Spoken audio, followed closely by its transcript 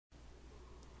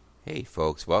Hey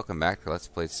folks, welcome back to Let's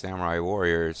Play Samurai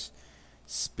Warriors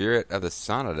Spirit of the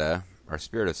Sanada, or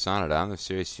Spirit of Sanada. I'm the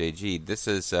Serious JG. This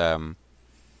is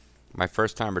my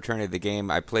first time returning to the game.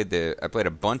 I played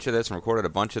a bunch of this and recorded a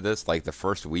bunch of this like the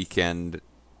first weekend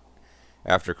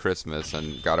after Christmas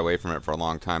and got away from it for a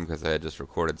long time because I had just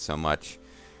recorded so much.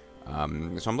 So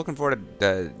I'm looking forward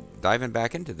to diving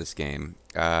back into this game.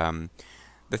 The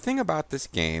thing about this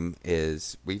game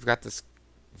is we've got this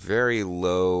very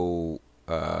low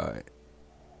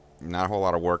not a whole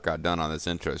lot of work got done on this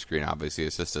intro screen, obviously.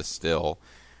 It's just a still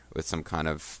with some kind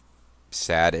of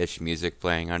sad-ish music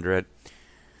playing under it.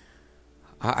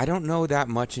 I don't know that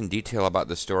much in detail about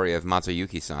the story of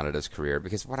Mazuyuki Sanada's career,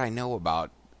 because what I know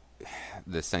about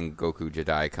the Sengoku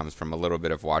Jidai comes from a little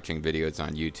bit of watching videos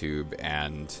on YouTube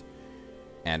and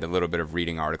a little bit of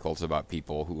reading articles about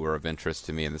people who were of interest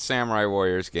to me in the Samurai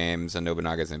Warriors games and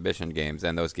Nobunaga's Ambition games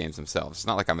and those games themselves. It's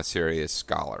not like I'm a serious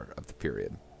scholar of the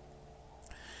period.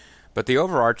 But the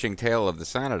overarching tale of the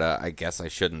Sanada, I guess I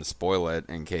shouldn't spoil it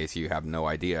in case you have no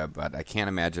idea, but I can't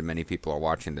imagine many people are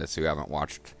watching this who haven't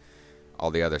watched all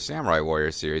the other Samurai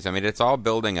Warriors series. I mean, it's all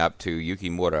building up to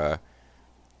Yukimura,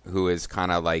 who is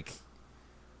kind of like,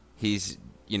 he's,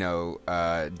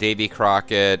 Davy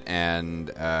Crockett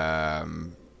and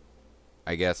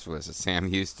I guess was it Sam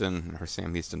Houston, or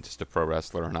Sam Houston just a pro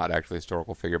wrestler or not actually a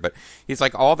historical figure, but he's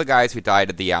like all the guys who died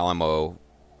at the Alamo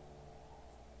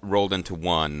rolled into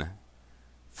one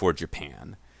for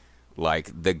Japan.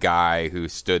 Like the guy who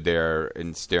stood there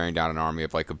and staring down an army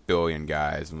of like a billion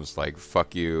guys and was like,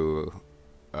 "Fuck you,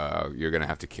 you're gonna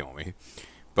have to kill me."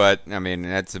 But I mean,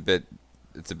 it's a bit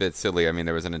silly. I mean,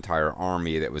 there was an entire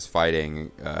army that was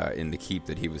fighting in the keep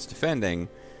that he was defending,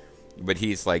 but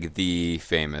he's like the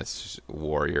famous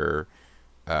warrior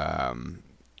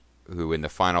who, in the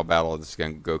final battle of the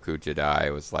Sengoku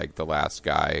Jidai, was like the last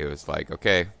guy who was like,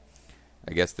 "Okay,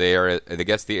 I guess the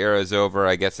era is over.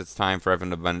 I guess it's time for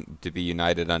everyone to be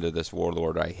united under this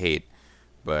warlord I hate,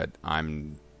 but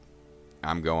I'm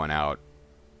going out,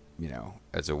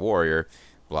 as a warrior."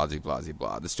 Blasey, blasey,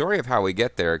 blah. The story of how we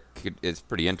get there is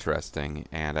pretty interesting,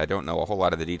 and I don't know a whole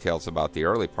lot of the details about the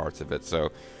early parts of it,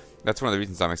 so that's one of the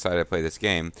reasons I'm excited to play this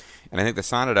game. And I think the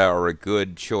Sanada are a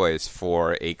good choice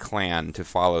for a clan to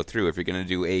follow through. If you're going to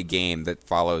do a game that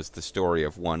follows the story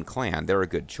of one clan, they're a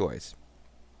good choice.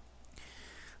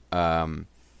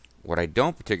 What I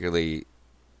don't particularly,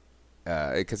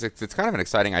 because it's kind of an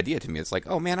exciting idea to me. It's like,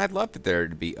 oh man, I'd love for there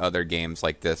to be other games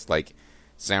like this, like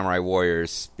Samurai Warriors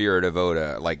Spirit of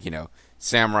Oda, like,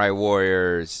 Samurai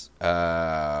Warriors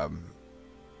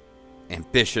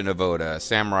Ambition of Oda,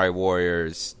 Samurai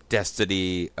Warriors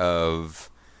Destiny of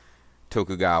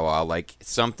Tokugawa, like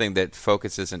something that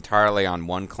focuses entirely on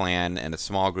one clan and a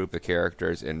small group of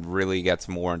characters and really gets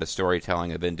more into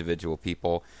storytelling of individual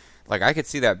people. Like, I could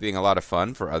see that being a lot of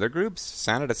fun for other groups.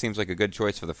 Sanada seems like a good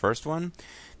choice for the first one.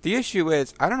 The issue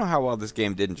is, I don't know how well this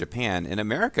game did in Japan. In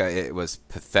America, it was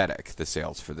pathetic, the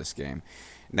sales for this game.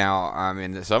 Now, I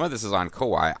mean, some of this is on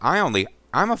Koei.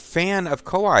 I'm a fan of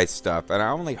Koei stuff, and I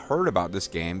only heard about this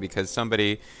game because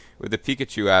somebody with a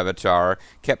Pikachu avatar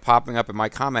kept popping up in my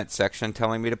comment section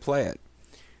telling me to play it.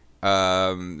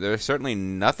 There's certainly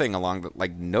nothing along the,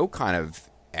 like, no kind of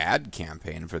ad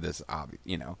campaign for this,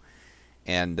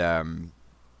 and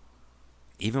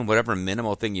even whatever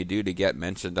minimal thing you do to get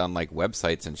mentioned on like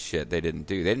websites and shit, they didn't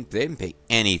do. They didn't pay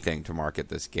anything to market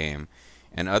this game,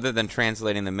 and other than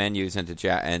translating the menus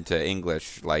into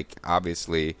English, like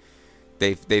obviously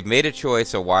they've made a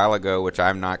choice a while ago, which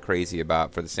I'm not crazy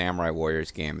about, for the Samurai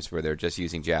Warriors games where they're just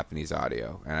using Japanese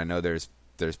audio, and I know there's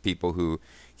people who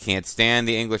can't stand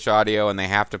the English audio and they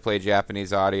have to play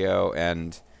Japanese audio,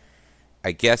 and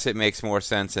I guess it makes more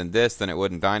sense in this than it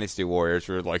would in Dynasty Warriors,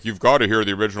 where like, you've got to hear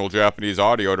the original Japanese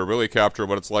audio to really capture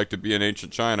what it's like to be in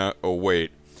ancient China. Oh wait,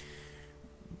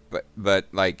 but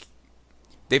like,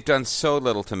 they've done so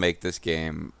little to make this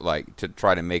game, like to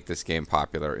try to make this game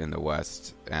popular in the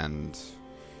West, and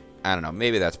I don't know,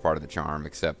 maybe that's part of the charm,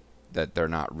 except that they're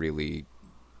not really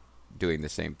doing the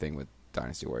same thing with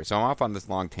Dynasty Warriors. So I'm off on this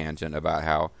long tangent about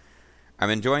how I'm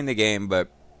enjoying the game,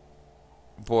 but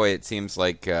boy, it seems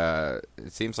like a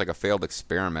failed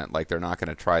experiment. Like, they're not going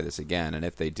to try this again, and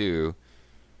if they do,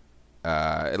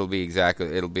 it'll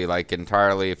be like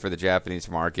entirely for the Japanese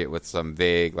market with some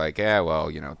vague like,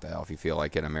 what the hell, if you feel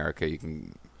like in America,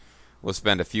 we'll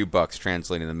spend a few bucks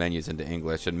translating the menus into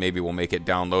English, and maybe we'll make it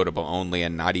downloadable only,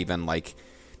 and not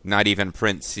even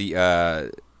print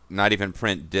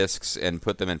discs and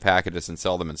put them in packages and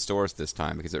sell them in stores this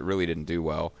time, because it really didn't do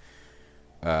well.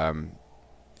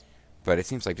 But it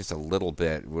seems like just a little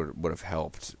bit would have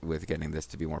helped with getting this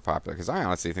to be more popular. Because I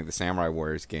honestly think the Samurai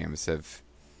Warriors games have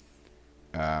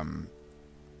I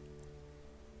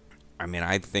mean,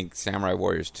 I think Samurai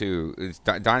Warriors 2,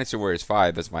 Dynasty Warriors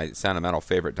 5 is my sentimental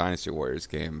favorite Dynasty Warriors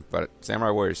game, but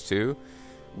Samurai Warriors 2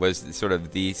 was sort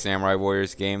of the Samurai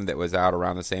Warriors game that was out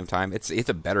around the same time. It's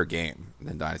a better game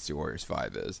than Dynasty Warriors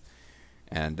 5 is,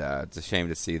 and it's a shame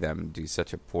to see them do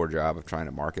such a poor job of trying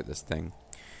to market this thing.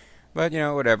 But, you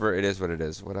know, whatever, it is what it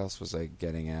is. What else was I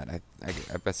getting at? I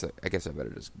guess I better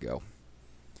just go.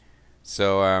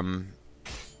 So,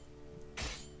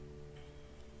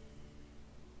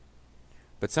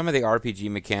 but some of the RPG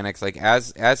mechanics, like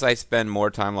as I spend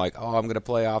more time, like, oh, I'm going to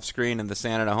play off screen in the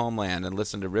Sanada homeland and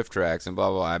listen to riff tracks and blah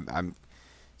blah blah, I'm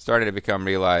starting to become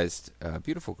realized.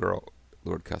 Beautiful girl,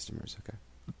 Lord Customers. Okay,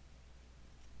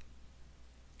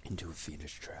 into a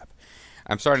fiendish trap.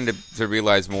 I'm starting to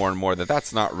realize more and more that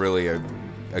that's not really a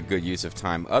good use of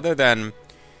time, other than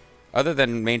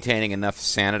maintaining enough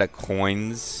Sanada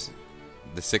coins,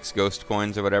 the 6 ghost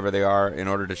coins or whatever they are, in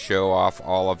order to show off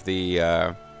all of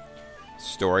the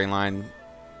storyline,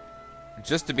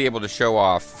 just to be able to show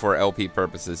off for LP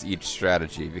purposes each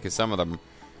strategy, because some of them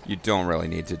you don't really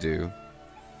need to do.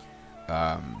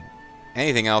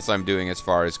 Anything else I'm doing as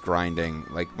far as grinding,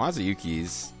 like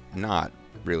Mazuyuki's not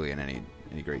really in any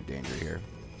great danger here.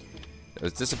 I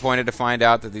was disappointed to find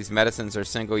out that these medicines are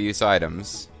single-use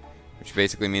items, which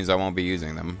basically means I won't be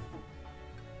using them.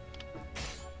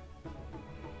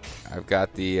 I've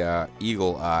got the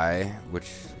Eagle Eye, which,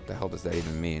 what the hell does that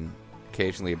even mean?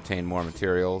 Occasionally obtain more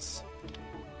materials.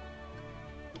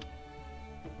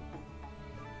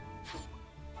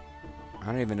 I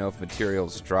don't even know if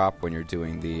materials drop when you're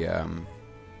doing the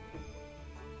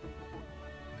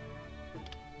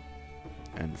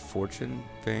and fortune,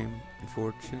 fame, and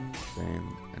fortune,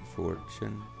 fame, and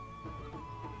fortune.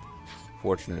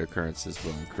 Fortunate occurrences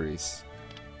will increase.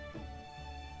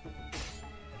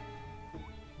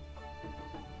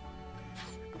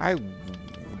 I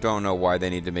don't know why they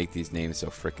need to make these names so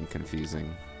frickin'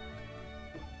 confusing.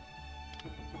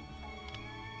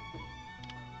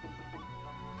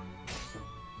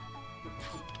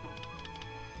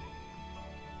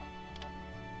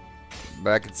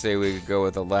 But I could say we could go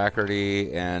with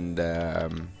Alacrity and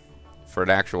for an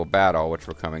actual battle, which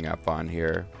we're coming up on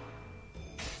here.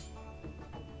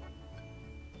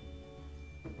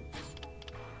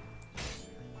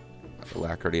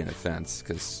 Alacrity and Offense,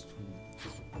 because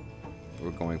we're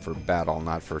going for battle,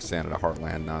 not for Sanada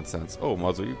Heartland nonsense. Oh,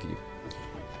 Mazuyuki.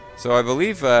 So I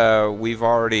believe we've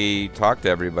already talked to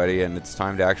everybody, and it's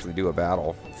time to actually do a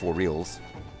battle for reals.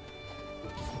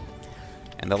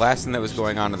 And the last thing that was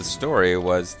going on in the story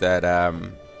was that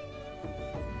the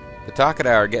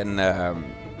Takeda are getting a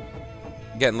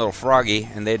little froggy,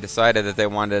 and they decided that they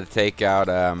wanted to take out.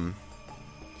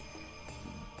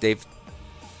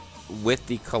 With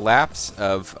the collapse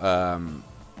of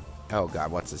oh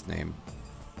god, what's his name?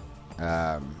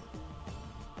 The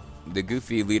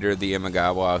goofy leader, the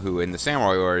Imagawa, who in the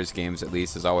Samurai Warriors games at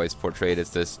least is always portrayed as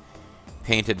this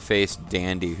painted-faced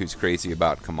dandy who's crazy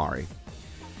about Kamari.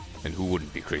 And who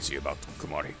wouldn't be crazy about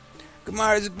Kamari?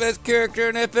 Kamari's the best character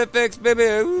in FFX,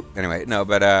 baby! Anyway, no,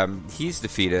 but he's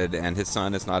defeated, and his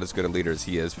son is not as good a leader as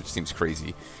he is, which seems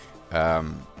crazy.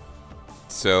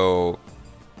 So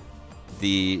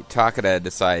the Takeda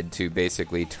decide to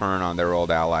basically turn on their old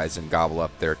allies and gobble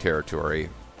up their territory.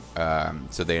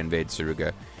 So they invade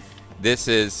Suruga.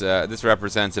 This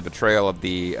represents a betrayal of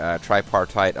the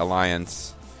tripartite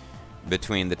alliance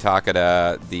between the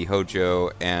Takeda, the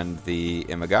Hojo, and the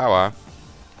Imagawa,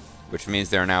 which means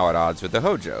they're now at odds with the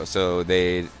Hojo. So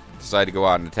they decide to go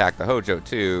out and attack the Hojo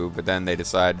too, but then they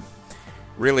decide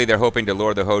really they're hoping to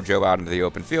lure the Hojo out into the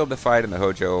open field to fight, and the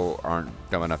Hojo aren't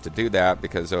dumb enough to do that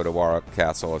because Odawara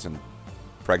Castle is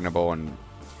impregnable and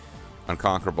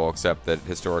unconquerable, except that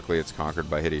historically it's conquered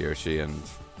by Hideyoshi,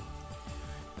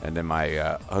 and in my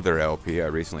other LP I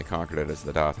recently conquered it as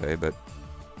the Date,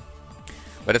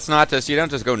 but it's not just, you don't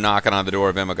just go knocking on the door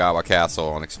of Imagawa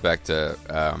Castle and expect to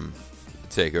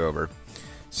take over.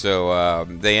 So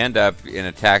they end up in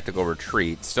a tactical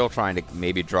retreat, still trying to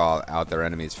maybe draw out their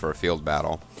enemies for a field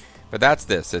battle. But that's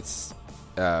this. It's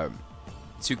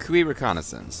Tsukui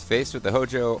Reconnaissance. Faced with the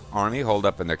Hojo army holed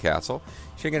up in their castle,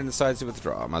 Shingen decides to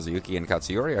withdraw. Mazuyuki and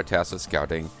Katsuyori are tasked with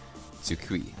scouting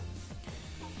Tsukui.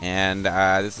 And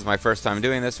this is my first time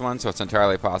doing this one, so it's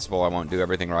entirely possible I won't do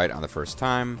everything right on the first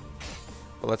time.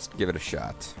 But let's give it a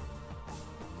shot.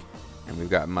 And we've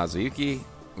got Mazuyuki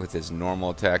with his normal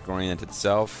attack-oriented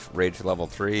self, rage level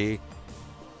 3,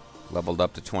 leveled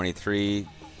up to 23.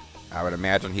 I would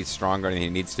imagine he's stronger than he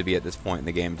needs to be at this point in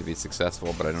the game to be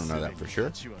successful, but I don't know that for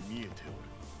sure.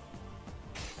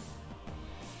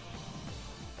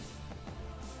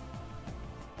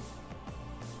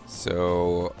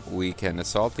 So we can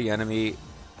assault the enemy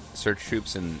search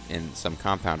troops in some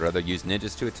compound or other, use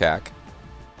ninjas to attack.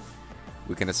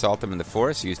 We can assault them in the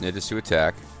forest, use ninjas to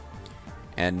attack.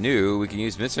 And new, we can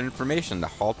use misinformation to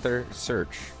halt their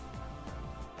search.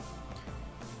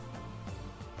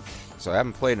 So I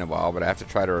haven't played in a while, but I have to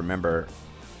try to remember.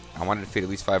 I want to defeat at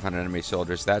least 500 enemy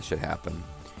soldiers. That should happen.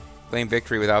 Claim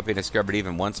victory without being discovered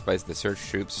even once by the search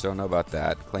troops. Don't know about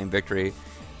that. Claim victory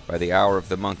by the hour of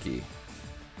the monkey.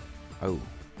 Oh.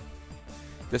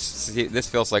 This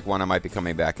feels like one I might be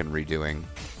coming back and redoing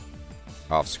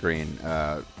off screen.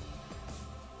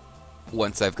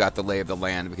 Once I've got the lay of the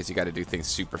land, because you got to do things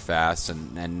super fast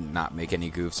and not make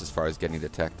any goofs as far as getting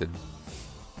detected.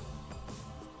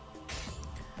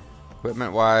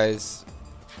 Equipment-wise...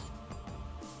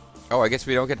 Oh, I guess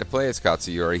we don't get to play as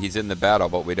Katsuyori. He's in the battle,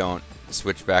 but we don't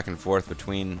switch back and forth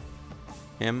between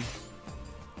him.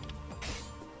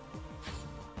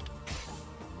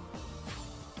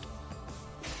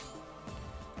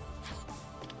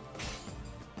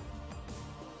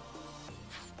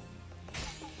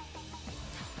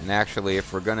 And actually,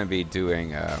 if we're going to be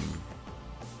doing...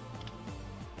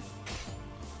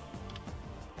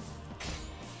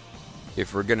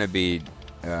 if we're going to be...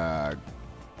 I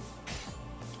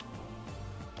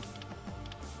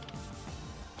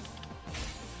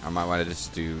might want to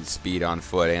just do speed on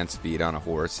foot and speed on a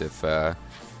horse if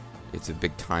it's a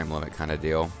big time limit kind of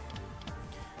deal.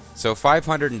 So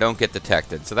 500 and don't get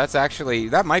detected. So that's actually,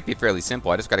 that might be fairly simple.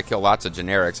 I just got to kill lots of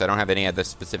generics. I don't have any other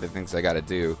specific things I got to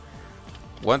do.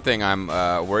 One thing I'm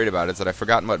worried about is that I've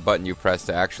forgotten what button you press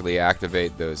to actually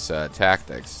activate those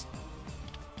tactics.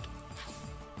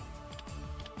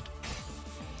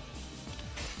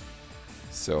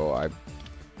 So I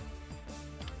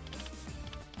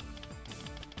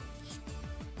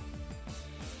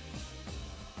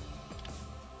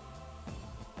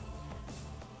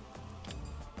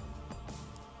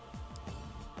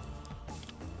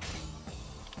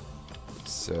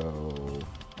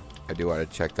do want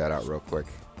to check that out real quick.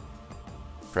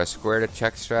 Press square to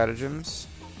check stratagems.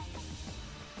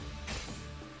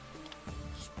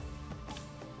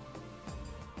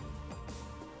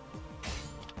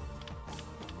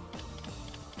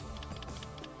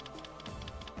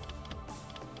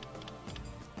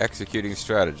 Executing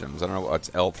stratagems. I don't know what's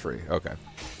L3. Okay.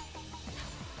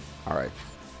 Alright.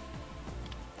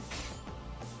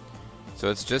 So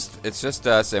it's just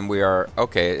us, and we are...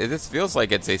 Okay, this feels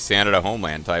like it's a Sanada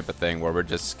Homeland type of thing, where we're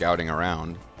just scouting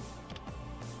around.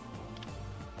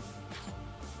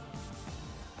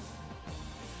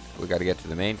 We gotta get to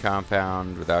the main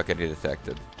compound without getting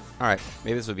detected. Alright,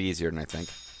 maybe this will be easier than I think.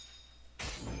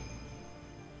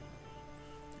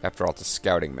 After all, it's a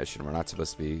scouting mission. We're not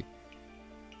supposed to be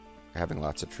having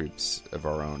lots of troops of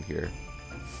our own here.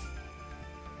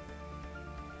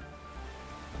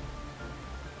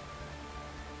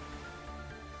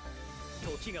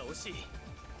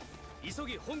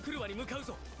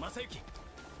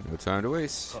 No time to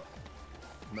waste.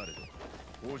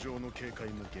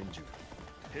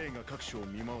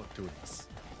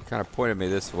 Kind of pointed me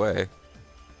this way.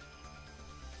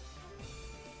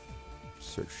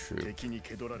 Search troop.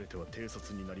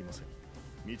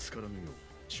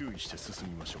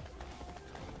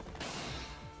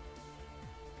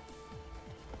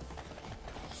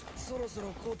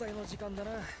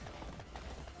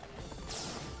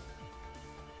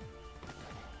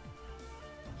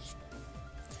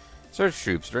 Search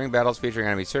troops. During battles featuring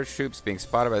enemy search troops, being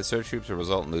spotted by the search troops will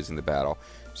result in losing the battle.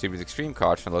 Proceed with extreme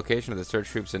caution. The location of the search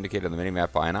troops indicated on the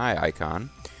minimap by an eye icon.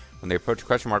 When they approach, a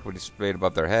question mark will be displayed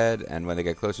above their head, and when they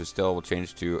get closer still, will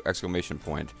change to exclamation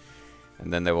point.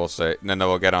 And then they will say, then they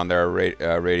will get on their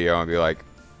radio and be like,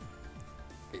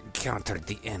 "Encounter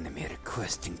the enemy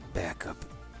requesting backup."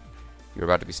 You're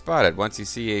about to be spotted. Once you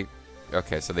see a...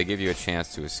 Okay, so they give you a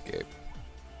chance to escape.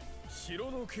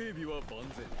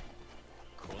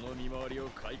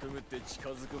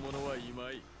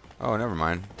 Oh, never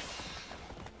mind.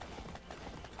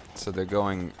 So they're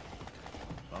going...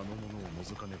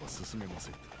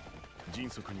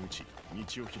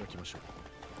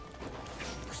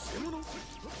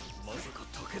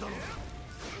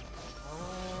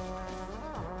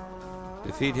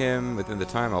 Defeat him within the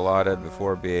time allotted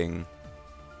before being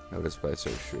noticed by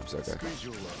search troops. Okay.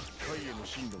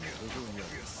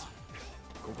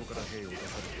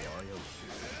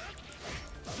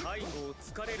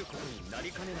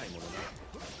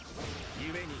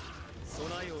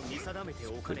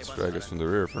 Could strike us from the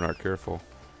rear if we're not careful.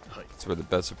 That's where the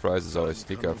best surprises always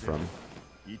sneak up from.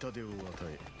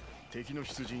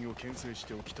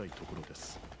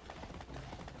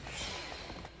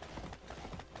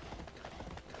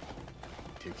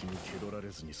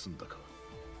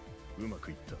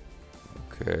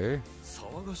 Okay.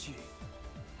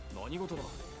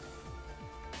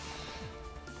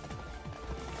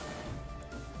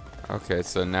 Okay,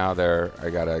 so now I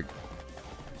gotta...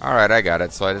 Alright, I got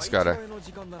it, so I just gotta...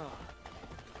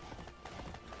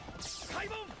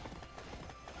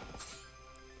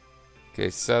 Okay,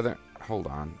 southern... Hold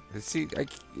on. See,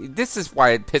 this is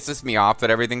why it pisses me off that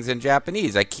everything's in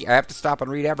Japanese. I have to stop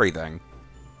and read everything.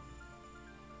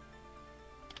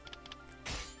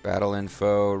 Battle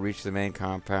info, reach the main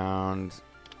compound.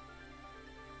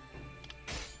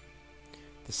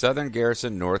 The southern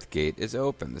garrison north gate is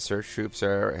open. The search troops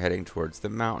are heading towards the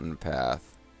mountain path.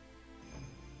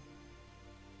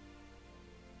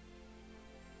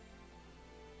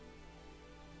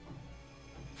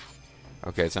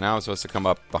 Okay, so now I'm supposed to come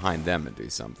up behind them and do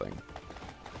something.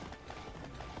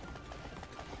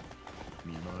 I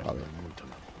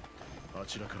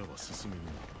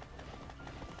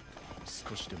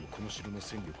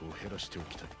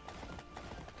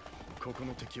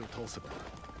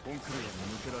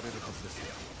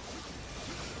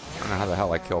don't know how the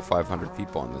hell I kill 500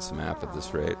 people on this map at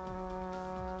this rate.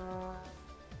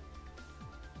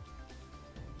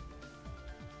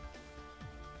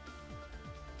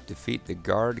 Defeat the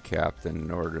guard captain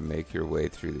in order to make your way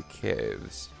through the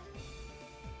caves.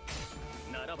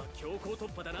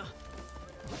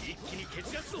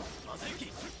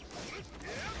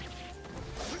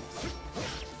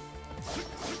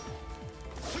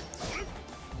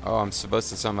 Oh, I'm supposed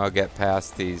to somehow get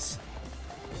past these.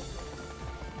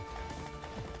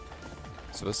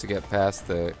 Supposed to get past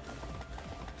the...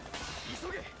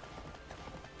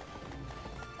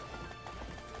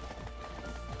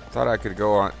 Thought I could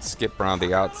go on, skip around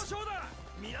the outs.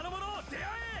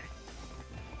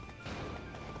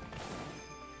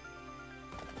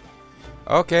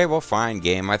 Okay, well, fine,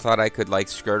 game. I thought I could, like,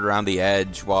 skirt around the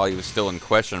edge while he was still in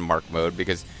question mark mode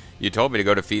because you told me to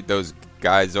go defeat those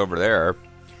guys over there.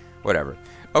 Whatever.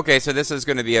 Okay, so this is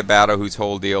going to be a battle whose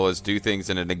whole deal is do things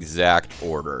in an exact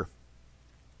order.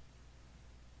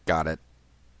 Got it.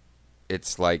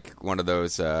 It's like one of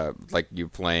those, like you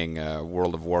playing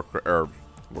World of Warcraft.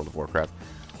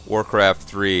 Warcraft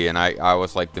 3, and I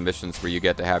was like the missions where you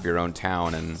get to have your own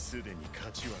town and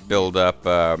build up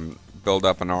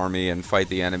an army and fight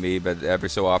the enemy, but every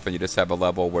so often you just have a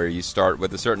level where you start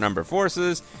with a certain number of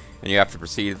forces and you have to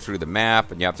proceed through the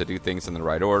map and you have to do things in the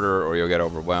right order or you'll get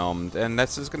overwhelmed, and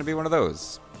this is going to be one of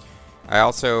those. I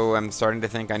also am starting to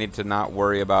think I need to not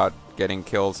worry about getting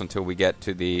kills until we get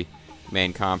to the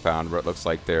main compound where it looks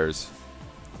like there's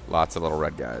lots of little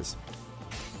red guys.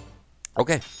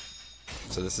 Okay,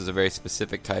 so this is a very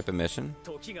specific type of mission.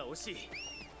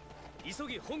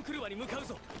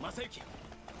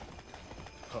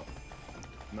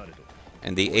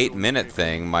 And the 8-minute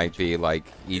thing might be like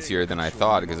easier than I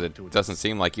thought because it doesn't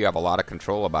seem like you have a lot of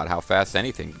control about how fast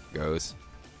anything goes.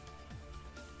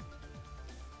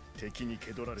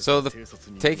 So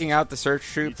taking out the search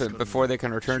troop before they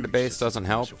can return to base doesn't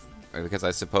help, because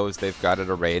I suppose they've got it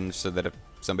arranged so that if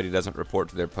somebody doesn't report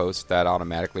to their post, that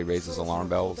automatically raises alarm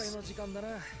bells. I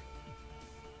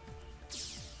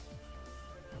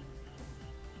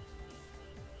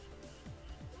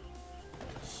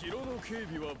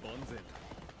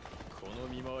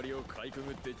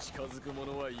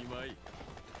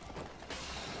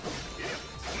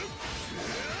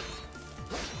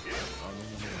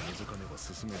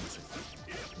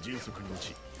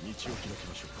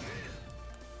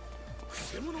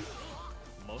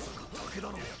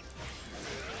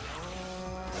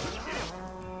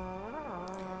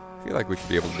feel like we should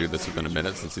be able to do this within a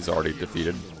minute since he's already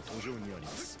defeated.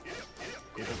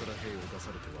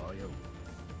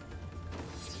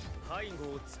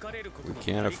 We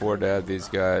can't afford to have these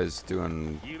guys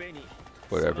doing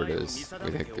whatever it is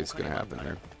we think is going to happen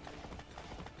here.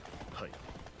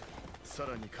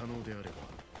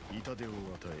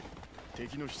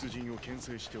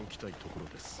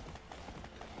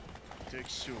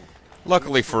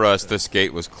 Luckily for us, this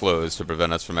gate was closed to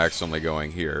prevent us from accidentally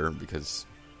going here because,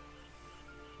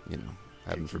 you know,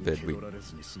 heaven forbid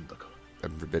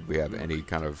we have any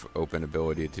kind of open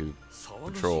ability to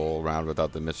patrol around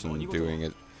without the mission doing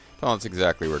it. Tell us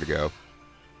exactly where to go.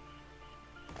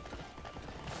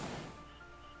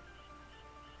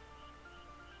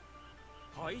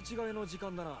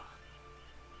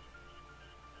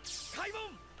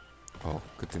 Oh,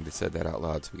 good thing they said that out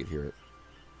loud so we could hear it.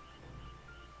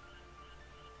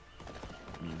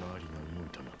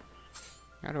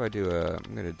 How do I do a...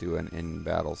 I'm going to do an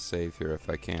in-battle save here if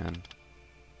I can.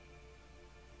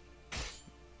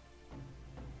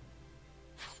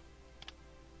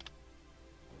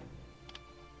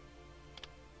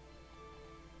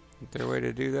 Isn't there a way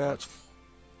to do that?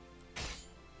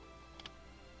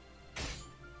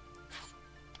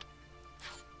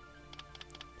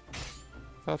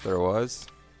 Thought there was.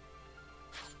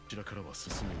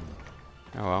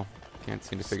 Oh well, can't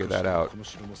seem to figure that out. So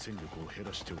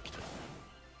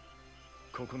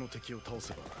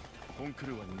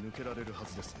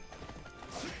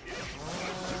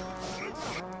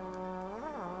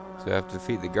I have to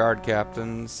defeat the guard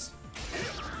captains.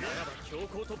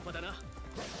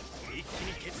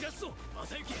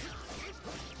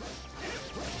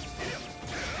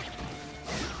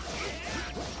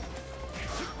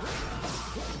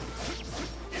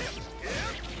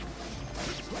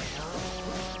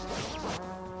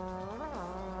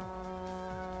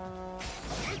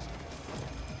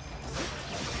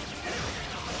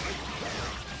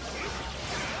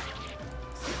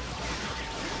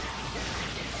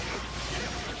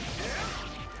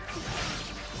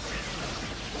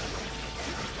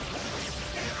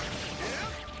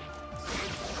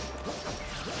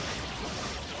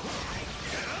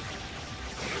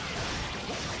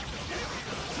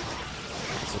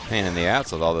 It's a pain in the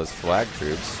ass with all those flag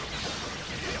troops.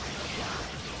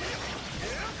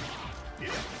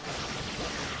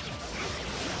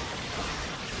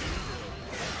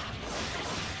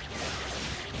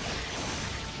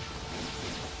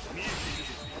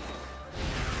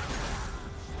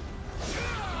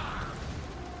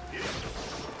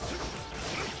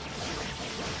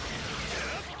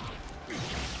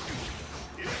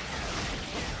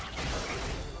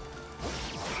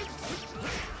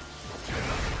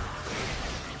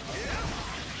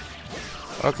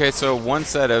 Okay, so one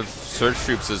set of search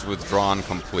troops is withdrawn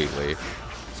completely.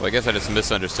 So I guess I just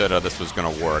misunderstood how this was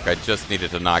going to work. I just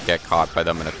needed to not get caught by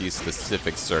them in a few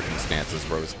specific circumstances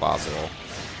where it was possible.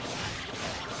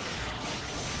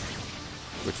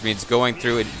 Which means going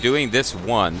through and doing this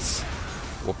once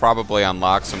will probably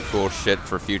unlock some cool shit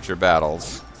for future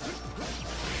battles.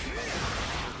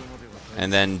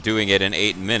 And then doing it in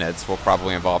 8 minutes will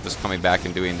probably involve just coming back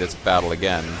and doing this battle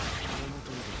again.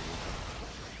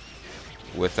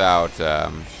 Without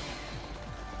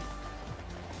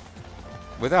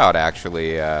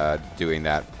actually doing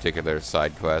that particular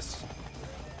side quest.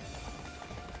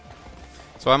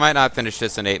 So I might not finish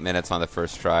this in 8 minutes on the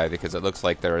first try because it looks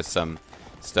like there is some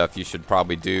stuff you should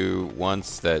probably do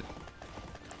once that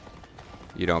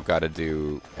you don't got to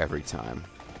do every time.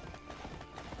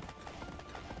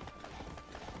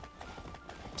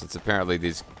 Since apparently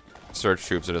these search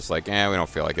troops are just like, we don't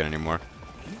feel like it anymore.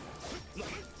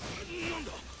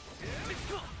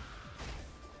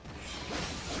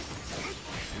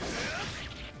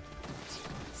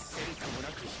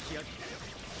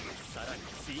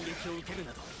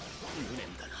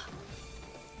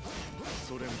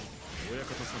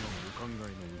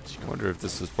 I wonder if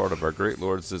this is part of our Great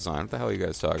Lord's design. What the hell are you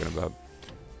guys talking about?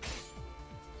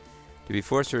 To be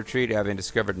forced to retreat having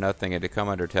discovered nothing and to come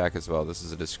under attack as well. This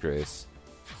is a disgrace.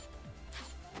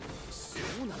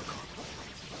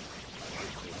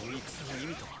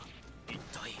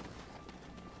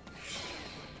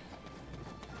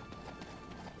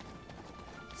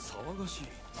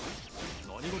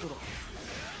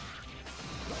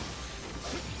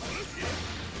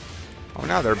 Oh,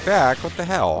 now they're back. What the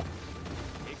hell?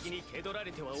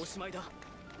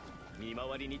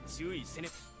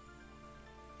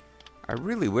 I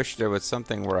really wish there was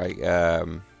something where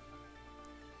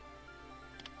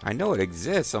I know it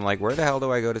exists. I'm like, where the hell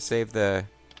do I go to save the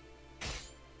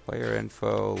player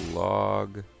info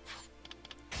log?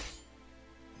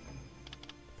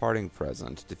 Parting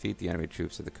present. Defeat the enemy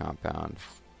troops at the compound.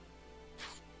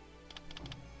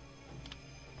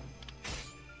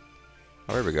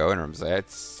 Oh, here we go. Interim save.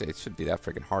 It should be that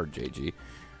freaking hard, JG.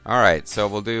 Alright, so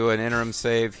we'll do an interim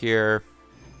save here.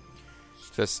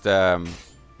 Just in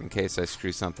case I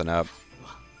screw something up.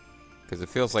 Because it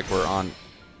feels like we're on...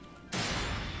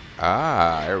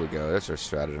 Ah, there we go. There's our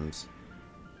stratagems.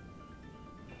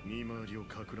 We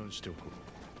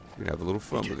can have a little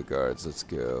fun with the guards. Let's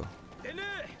go.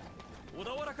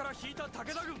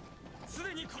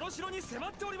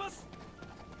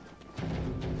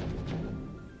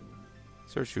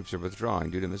 Search troops are withdrawing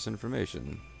due to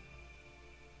misinformation.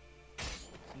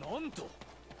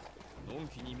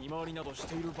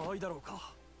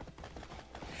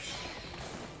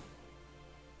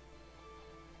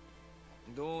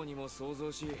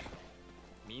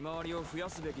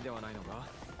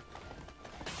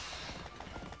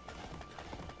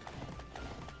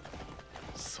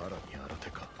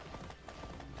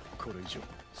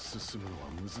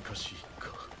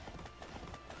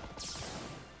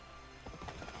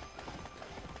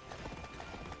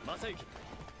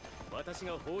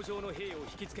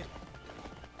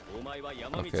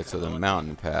 Okay, so the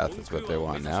mountain path is what they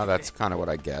want now. That's kind of what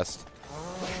I guessed.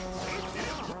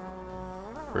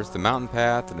 First the mountain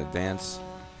path and advance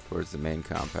towards the main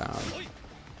compound.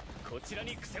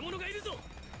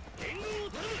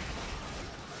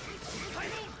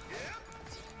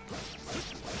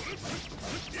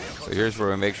 So here's where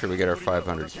we make sure we get our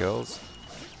 500 kills.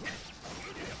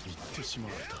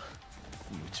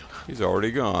 He's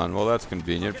already gone. Well, that's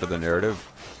convenient for the narrative.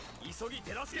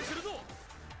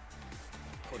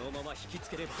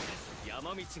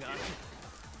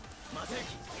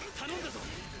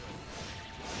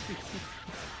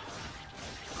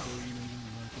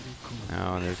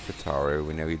 Oh, and there's Kataru.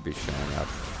 We knew he'd be showing up.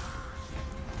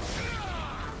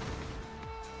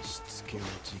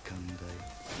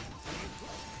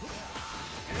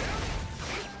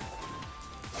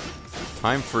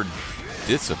 Time for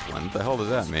discipline? What the hell does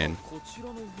that mean?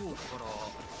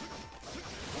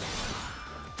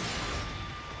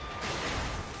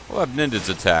 We'll have ninjas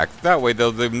attack. That way,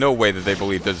 there's no way that they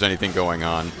believe there's anything going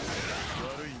on.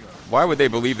 Why would they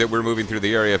believe that we're moving through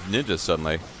the area of ninjas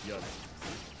suddenly?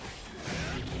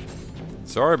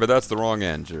 Sorry, but that's the wrong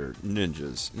answer.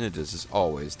 Ninjas. Ninjas is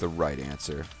always the right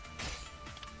answer.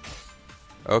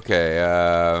 Okay,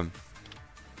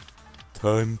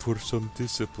 time for some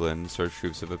discipline. Search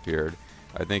troops have appeared.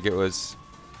 I think it was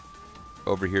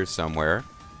over here somewhere.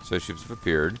 Search troops have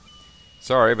appeared.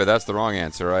 Sorry, but that's the wrong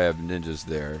answer. I have ninjas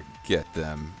there. Get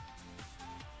them.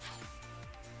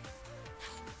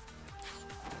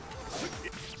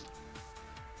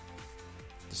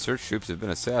 The search troops have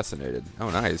been assassinated. Oh,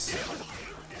 nice.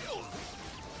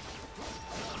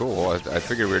 Cool. I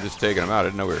figured we were just taking them out. I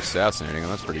didn't know we were assassinating them.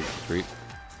 That's pretty sweet.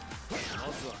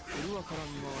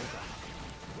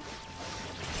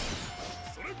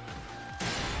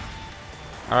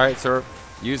 Alright, so we're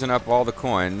using up all the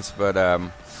coins, but at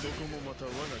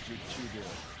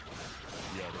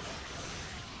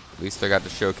least I got to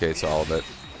showcase all of it.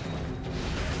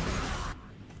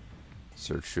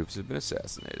 Search troops have been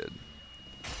assassinated.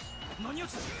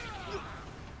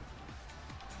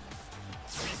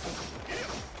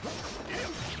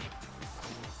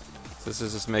 This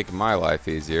is just making my life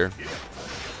easier.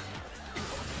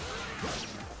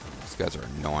 These guys are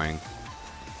annoying.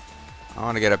 I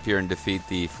want to get up here and defeat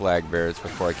the flag bearers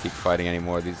before I keep fighting any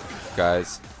more of these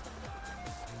guys.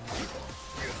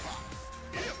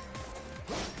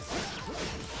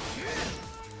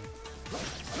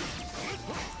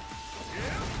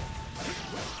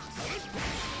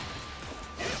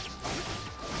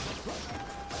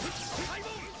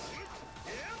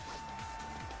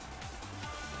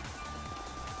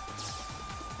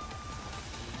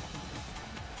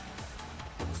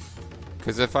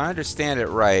 Because if I understand it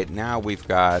right, now we've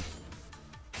got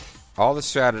all the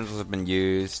stratagems have been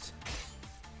used.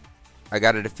 I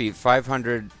got to defeat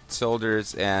 500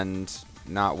 soldiers and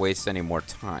not waste any more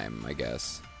time, I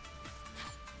guess.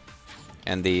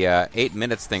 And the 8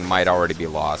 minutes thing might already be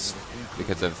lost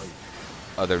because of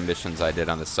other missions I did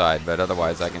on the side, but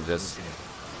otherwise I can just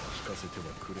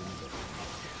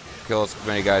kill as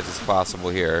many guys as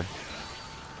possible here.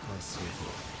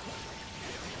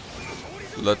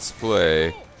 Let's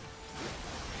play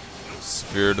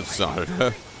Spirit of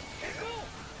Sanada.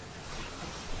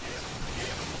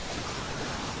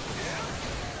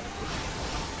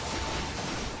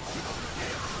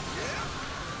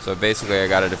 So basically I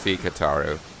gotta defeat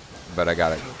Kataru, but I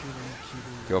gotta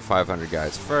kill 500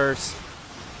 guys first.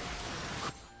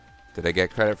 Did I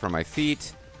get credit for my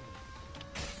feat?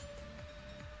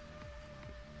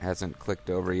 Hasn't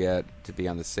clicked over yet. To be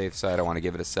on the safe side, I want to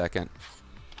give it a second.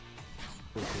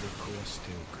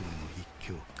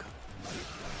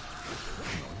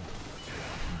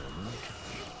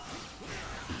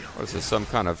 What is this, some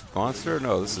kind of monster?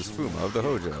 No, this is Fuma of the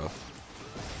Hojo.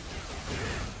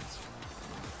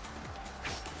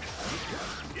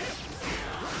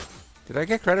 Did I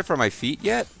get credit for my feat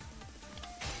yet?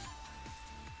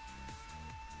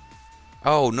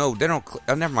 Oh, no, they don't...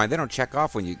 Oh, never mind. They don't check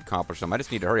off when you accomplish them. I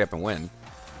just need to hurry up and win.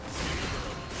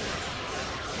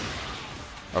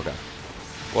 Okay.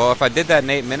 Well, if I did that in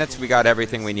 8 minutes, we got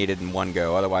everything we needed in one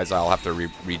go. Otherwise, I'll have to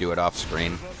redo it off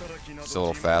screen. It's a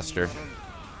little faster.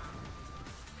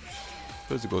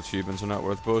 Physical achievements are not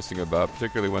worth boasting about,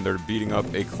 particularly when they're beating up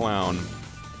a clown.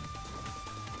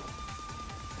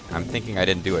 I'm thinking I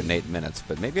didn't do it in 8 minutes,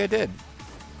 but maybe I did.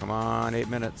 Come on, 8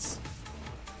 minutes.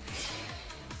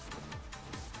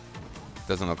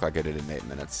 Doesn't look like I did it in 8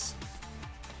 minutes.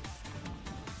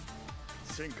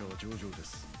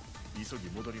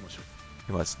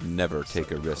 You must never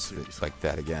take a risk like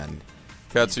that again.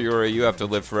 Katsuyori, you have to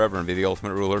live forever and be the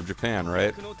ultimate ruler of Japan,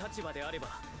 right?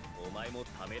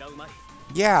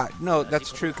 Yeah, no,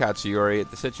 that's true, Katsuyori.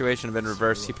 If the situation had been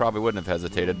reversed, he probably wouldn't have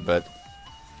hesitated, but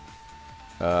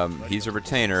he's a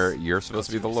retainer. You're supposed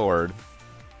to be the Lord.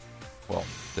 Well,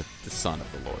 the son of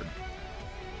the Lord.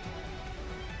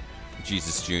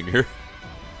 Jesus Jr.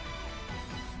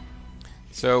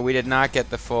 So we did not get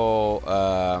the full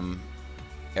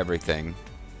everything.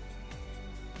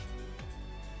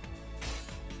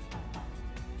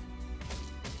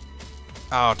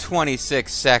 Oh,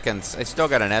 26 seconds. I still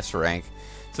got an S rank.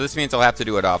 So this means I'll have to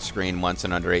do it off screen once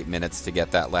in under 8 minutes to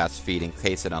get that last feat in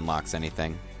case it unlocks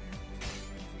anything.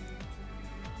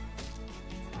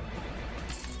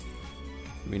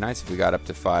 It'd be nice if we got up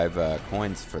to 5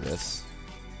 coins for this.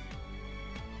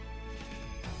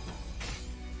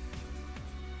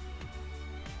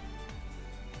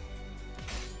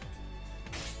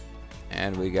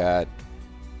 And we got...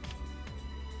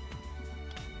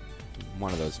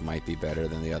 one of those might be better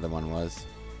than the other one was.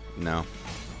 No.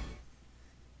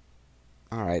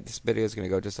 Alright, this video is going to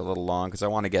go just a little long because I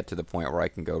want to get to the point where I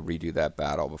can go redo that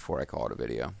battle before I call it a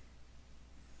video.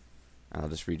 And I'll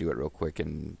just redo it real quick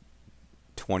in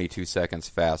 22 seconds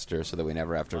faster so that we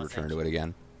never have to return to it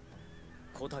again.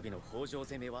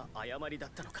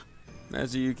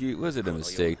 Mazuyuki, was it a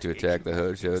mistake to attack the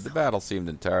Hojo? The battle seemed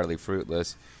entirely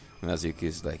fruitless.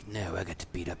 Mazuyuki's like, no, I got to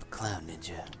beat up a clown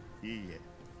ninja.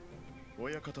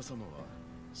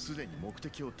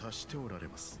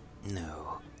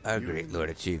 No, our great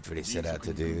lord achieved what he set out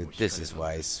to do. This is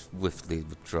why he's swiftly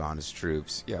withdrawn his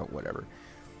troops. Yeah, whatever.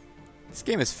 This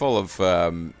game is full of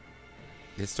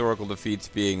historical defeats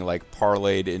being like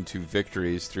parlayed into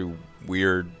victories through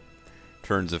weird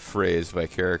turns of phrase by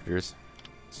characters.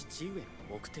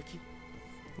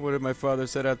 What did my father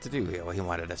set out to do? Well, he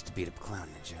wanted us to beat up Clown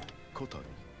Ninja.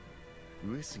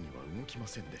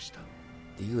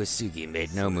 The Uesugi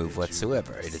made no move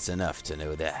whatsoever. It is enough to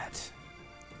know that.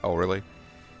 Oh, really?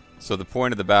 So the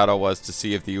point of the battle was to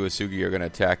see if the Uesugi are going to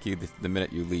attack you the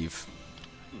minute you leave.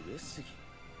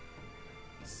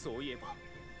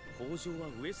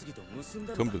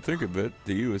 Come to think of it,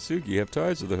 the Uesugi have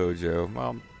ties with the Hojo.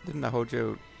 Well, didn't the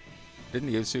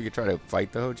Uesugi try to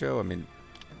fight the Hojo? I mean...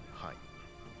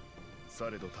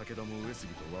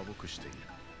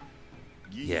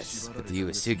 Yes, but the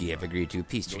Uesugi have agreed to a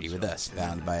peace treaty with us.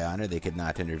 Bound by honor, they could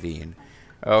not intervene.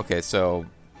 Okay, so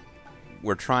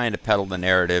we're trying to peddle the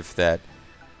narrative that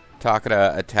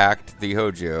Takeda attacked the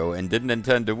Hojo and didn't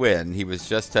intend to win. He was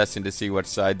just testing to see which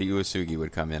side the Uesugi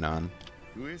would come in on.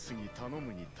 Realizing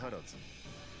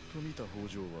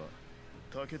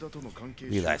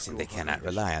they cannot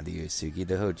rely on the Uesugi,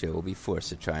 the Hojo will be forced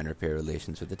to try and repair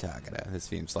relations with the Takeda. This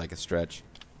seems like a stretch.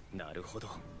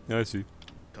 I see.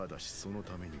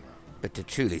 But to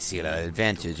truly seal our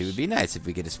advantage, it would be nice if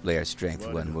we could display our strength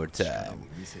one more time.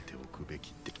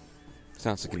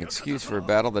 Sounds like an excuse for a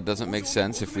battle that doesn't make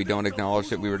sense if we don't acknowledge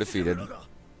that we were defeated.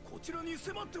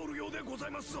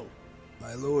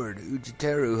 My lord,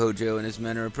 Ujiteru Hojo and his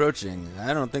men are approaching.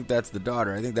 I don't think that's the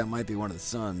daughter. I think that might be one of the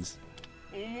sons.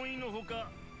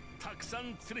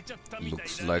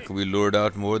 Looks like we lured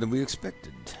out more than we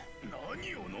expected.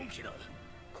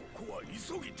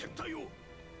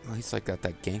 Well, he's like got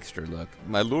that gangster look.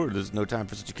 My lord, there's no time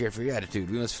for such a carefree attitude.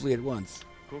 We must flee at once.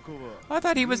 I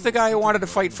thought he was the guy who wanted to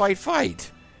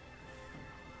fight.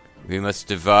 We must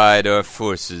divide our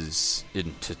forces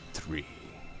into 3.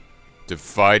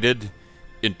 Divided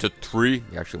into 3?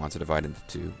 He actually wants to divide into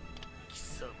 2.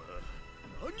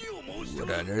 What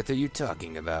on earth are you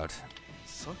talking about?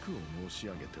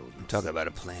 I'm talking about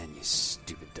a plan, you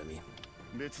stupid dummy.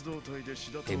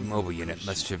 A mobile unit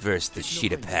must traverse the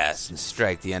Shida Pass and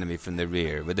strike the enemy from the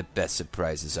rear, where the best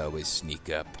surprises always sneak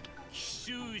up.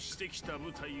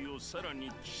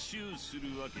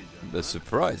 The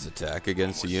surprise attack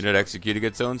against a unit executing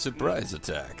its own surprise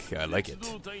attack. I like it.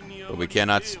 But we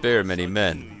cannot spare many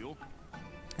men.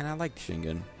 And I like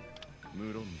Shingen.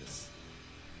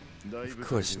 Of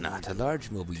course not. A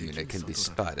large mobile unit can be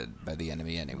spotted by the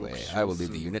enemy anyway. I will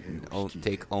leave the unit and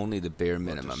take only the bare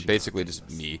minimum. Basically just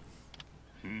me.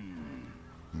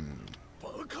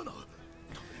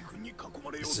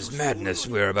 This is madness.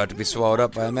 We are about to be swallowed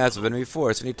up by a massive enemy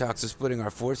force, and he talks of splitting our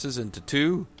forces into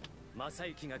 2?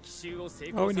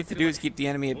 All we need to do is keep the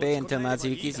enemy at bay until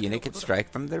Mazuyuki's unit can strike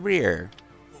from the rear.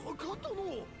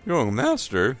 Young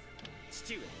master?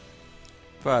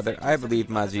 Father, I believe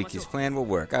Mazuyuki's plan will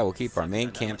work. I will keep our main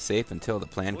camp safe until the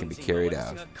plan can be carried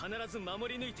out.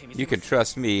 You can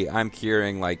trust me. I'm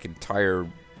carrying like entire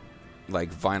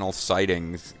vinyl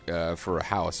sidings for a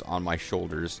house on my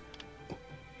shoulders.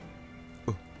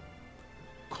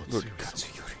 Lord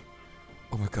Katsuyori.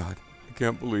 Oh my god. I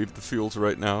can't believe the feels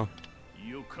right now.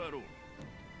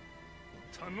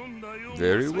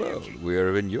 Very well. We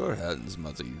are in your hands,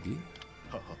 Mazuyuki.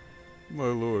 My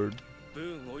lord.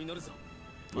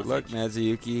 Good luck,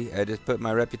 Mazuyuki. I just put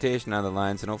my reputation on the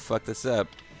line, so don't fuck this up.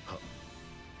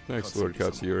 Thanks, Lord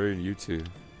Katsuyori, and you too.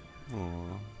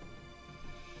 Aww.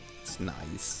 It's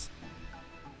nice.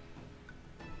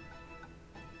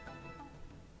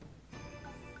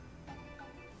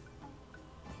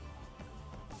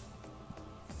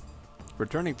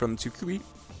 Returning from Tsukui,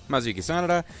 Mazuyuki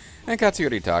Sanada and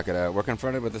Katsuyori Takeda were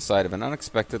confronted with the sight of an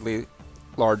unexpectedly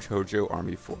large Hojo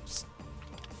army force.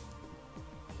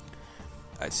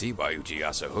 I see why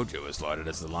Uchiyasa Hojo is lauded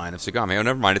as the Lion of Sagami. Oh,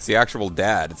 never mind, it's the actual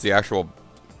dad. It's the actual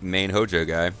main Hojo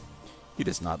guy. He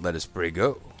does not let his prey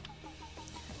go.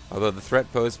 Although the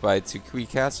threat posed by Tsukui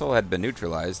Castle had been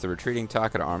neutralized, the retreating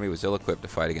Takeda army was ill-equipped to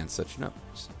fight against such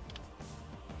numbers.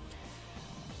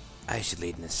 I should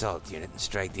lead an assault unit and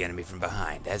strike the enemy from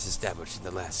behind, as established in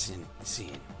the last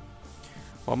scene.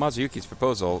 While Mazuyuki's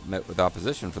proposal met with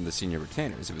opposition from the senior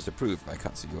retainers, it was approved by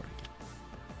Katsuyori.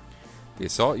 The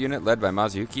assault unit led by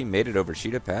Mazuyuki made it over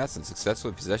Shida Pass and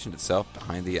successfully positioned itself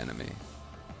behind the enemy.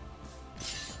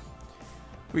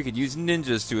 We could use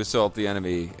ninjas to assault the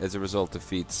enemy as a result of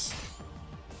feats.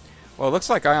 Well, it looks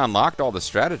like I unlocked all the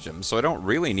stratagems, so I don't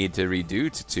really need to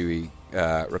redo Tatsui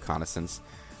Reconnaissance.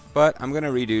 But I'm going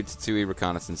to redo Tatsui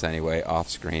Reconnaissance anyway,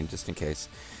 off-screen, just in case.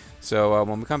 So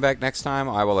when we come back next time,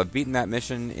 I will have beaten that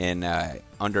mission in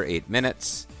under 8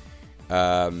 minutes.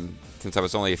 Since I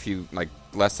was only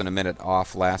less than a minute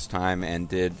off last time and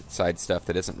did side stuff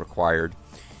that isn't required.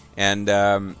 And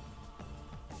that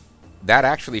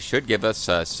actually should give us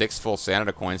 6 full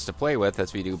Sanada coins to play with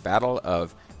as we do Battle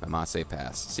of Mamase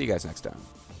Pass. See you guys next time.